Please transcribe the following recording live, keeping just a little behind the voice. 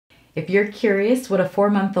If you're curious what a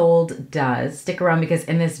 4-month-old does, stick around because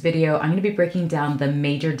in this video, I'm going to be breaking down the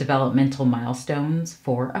major developmental milestones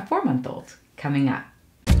for a 4-month-old coming up.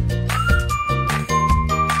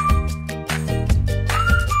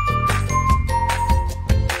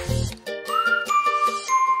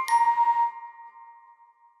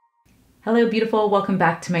 Hello, beautiful. Welcome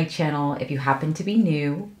back to my channel. If you happen to be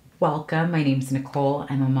new, welcome. My name's Nicole.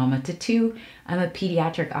 I'm a mama to two. I'm a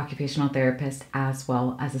pediatric occupational therapist as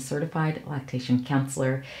well as a certified lactation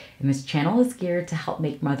counselor. And this channel is geared to help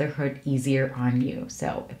make motherhood easier on you.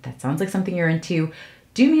 So if that sounds like something you're into,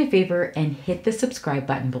 do me a favor and hit the subscribe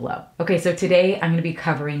button below. Okay, so today I'm going to be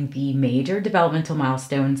covering the major developmental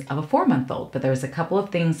milestones of a 4-month-old, but there's a couple of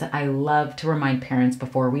things that I love to remind parents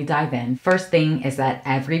before we dive in. First thing is that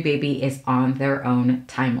every baby is on their own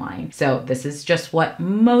timeline. So this is just what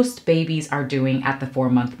most babies are doing at the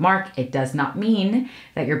 4-month mark. It does not mean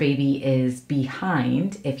that your baby is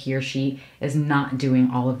behind if he or she is not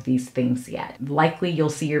doing all of these things yet. Likely you'll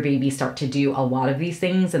see your baby start to do a lot of these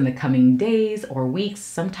things in the coming days or weeks,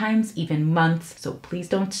 sometimes even months. So please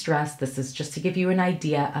don't stress. This is just to give you an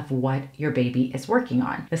idea of what your baby is working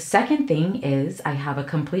on. The second thing is I have a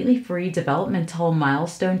completely free developmental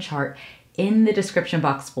milestone chart in the description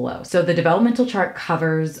box below. So the developmental chart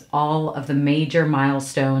covers all of the major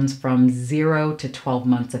milestones from 0 to 12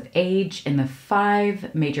 months of age in the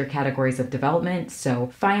 5 major categories of development. So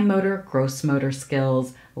fine motor, gross motor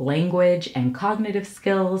skills, language and cognitive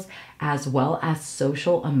skills, as well as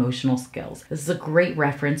social emotional skills. This is a great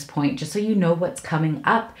reference point just so you know what's coming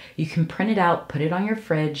up. You can print it out, put it on your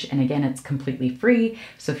fridge, and again, it's completely free.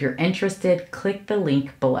 So if you're interested, click the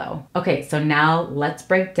link below. Okay, so now let's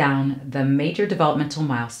break down the major developmental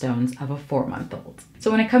milestones of a 4-month-old. So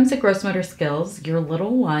when it comes to gross motor skills, your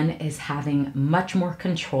little one is having much more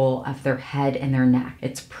control of their head and their neck.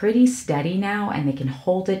 It's pretty steady now and they can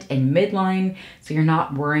hold it in midline, so you're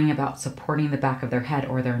not worrying about supporting the back of their head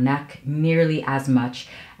or their neck nearly as much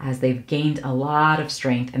as they've gained a lot of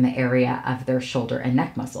strength in the area of their shoulder and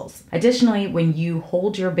neck muscles. Additionally, when you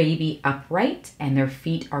hold your baby upright and their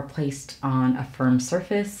feet are placed on a firm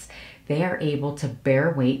surface, they are able to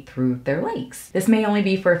bear weight through their legs. This may only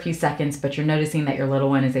be for a few seconds, but you're noticing that your little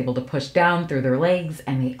one is able to push down through their legs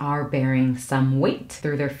and they are bearing some weight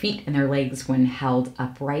through their feet and their legs when held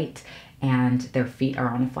upright and their feet are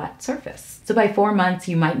on a flat surface. So by 4 months,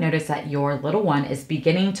 you might notice that your little one is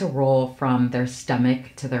beginning to roll from their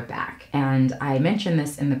stomach to their back. And I mentioned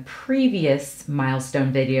this in the previous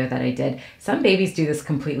milestone video that I did. Some babies do this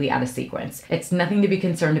completely out of sequence. It's nothing to be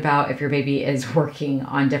concerned about if your baby is working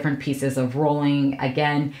on different pieces of rolling.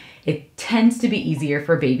 Again, it tends to be easier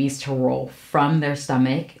for babies to roll from their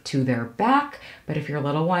stomach to their back. But if your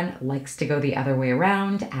little one likes to go the other way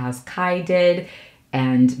around, as Kai did,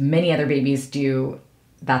 and many other babies do,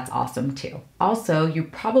 that's awesome too. Also, you're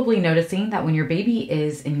probably noticing that when your baby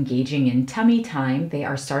is engaging in tummy time, they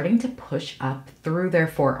are starting to push up through their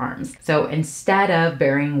forearms. So instead of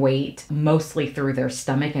bearing weight mostly through their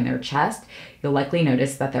stomach and their chest, you'll likely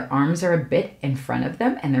notice that their arms are a bit in front of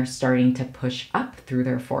them and they're starting to push up through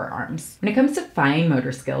their forearms. When it comes to fine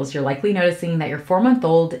motor skills, you're likely noticing that your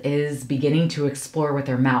 4-month-old is beginning to explore with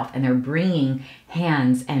their mouth and they're bringing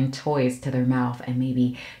hands and toys to their mouth and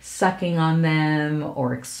maybe sucking on them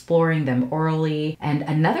or exploring them orally. And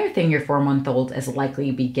another thing your 4-month-old is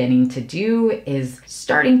likely beginning to do is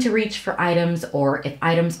starting to reach for items, or if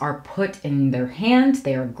items are put in their hand,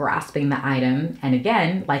 they are grasping the item and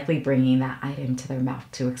again, likely bringing that item to their mouth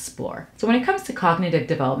to explore. So when it comes to cognitive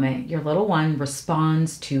development, your little one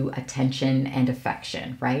responds to attention and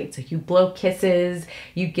affection, right? So you blow kisses,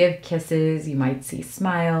 you give kisses, you might see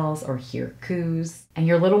smiles or hear coos. And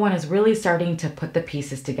your little one is really starting to put the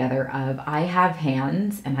pieces together of, I have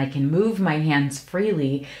hands and I can move my hands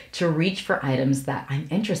freely to reach for items that I'm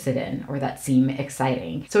interested in or that seem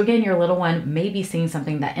exciting. So again, your little one may be seeing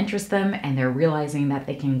something that interests them and they're realizing that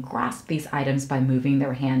they can grasp these items by moving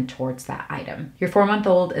their hand towards that item. Your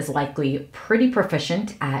 4-month-old is likely pretty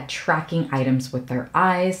proficient at tracking items with their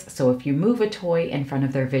eyes. So if you move a toy in front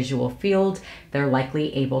of their visual field, they're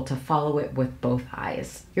likely able to follow it with both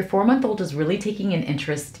eyes. Your 4-month-old is really taking an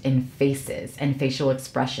interest in faces and facial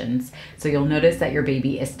expressions. So you'll notice that your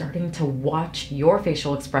baby is starting to watch your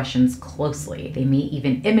facial expressions closely. They may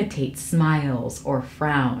even imitate smiles or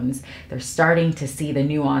frowns. They're starting to see the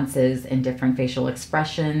nuances in different facial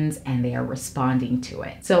expressions and they are responding to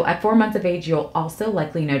it. So at 4 months of age, you'll also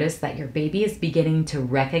likely notice that your baby is beginning to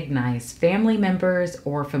recognize family members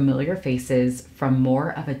or familiar faces from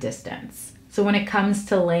more of a distance. So when it comes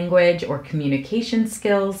to language or communication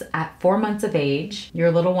skills, at 4 months of age,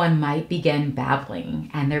 your little one might begin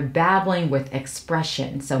babbling, and they're babbling with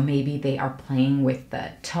expression. So maybe they are playing with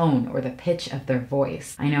the tone or the pitch of their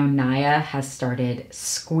voice. I know Naya has started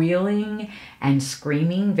squealing and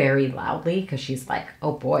screaming very loudly because she's like,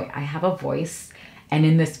 oh boy, I have a voice. And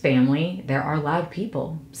in this family, there are loud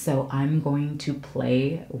people. So I'm going to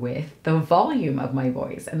play with the volume of my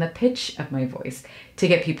voice and the pitch of my voice to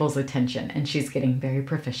get people's attention. And she's getting very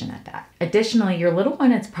proficient at that. Additionally, your little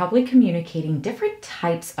one is probably communicating different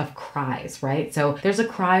types of cries, right? So there's a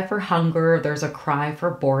cry for hunger, there's a cry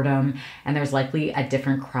for boredom, and there's likely a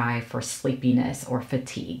different cry for sleepiness or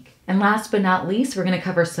fatigue. And last but not least, we're going to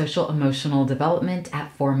cover social emotional development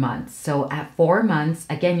at 4 months. So at 4 months,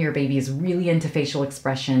 again, your baby is really into facial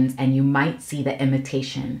expressions, and you might see the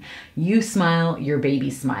imitation. You smile, your baby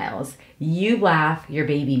smiles. You laugh, your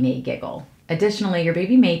baby may giggle. Additionally, your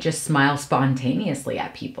baby may just smile spontaneously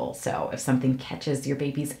at people. So if something catches your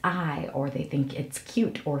baby's eye or they think it's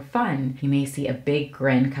cute or fun, you may see a big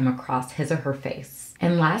grin come across his or her face.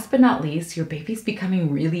 And last but not least, your baby's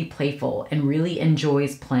becoming really playful and really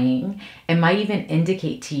enjoys playing. It might even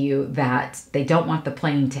indicate to you that they don't want the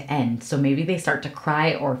playing to end. So maybe they start to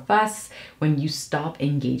cry or fuss when you stop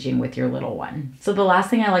engaging with your little one. So the last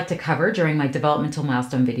thing I like to cover during my developmental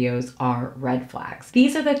milestone videos are red flags.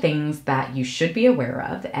 These are the things that you should be aware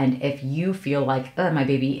of. And if you feel like, my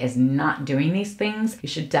baby is not doing these things, you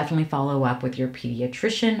should definitely follow up with your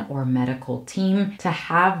pediatrician or medical team to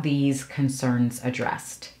have these concerns addressed.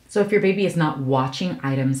 So if your baby is not watching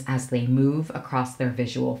items as they move across their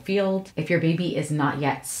visual field, if your baby is not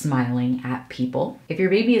yet smiling at people, if your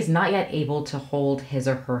baby is not yet able to hold his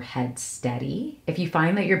or her head steady, if you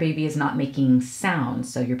find that your baby is not making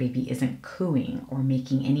sounds, so your baby isn't cooing or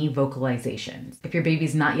making any vocalizations, if your baby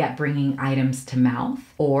is not yet bringing items to mouth,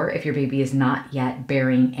 or if your baby is not yet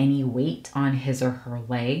bearing any weight on his or her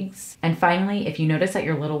legs, and finally, if you notice that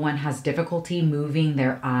your little one has difficulty moving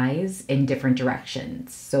their eyes in different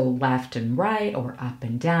directions, so left and right or up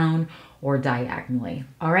and down or diagonally.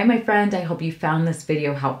 All right, my friend, I hope you found this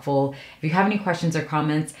video helpful. If you have any questions or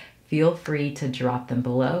comments, feel free to drop them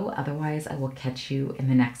below. Otherwise, I will catch you in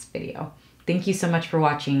the next video. Thank you so much for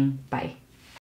watching. Bye.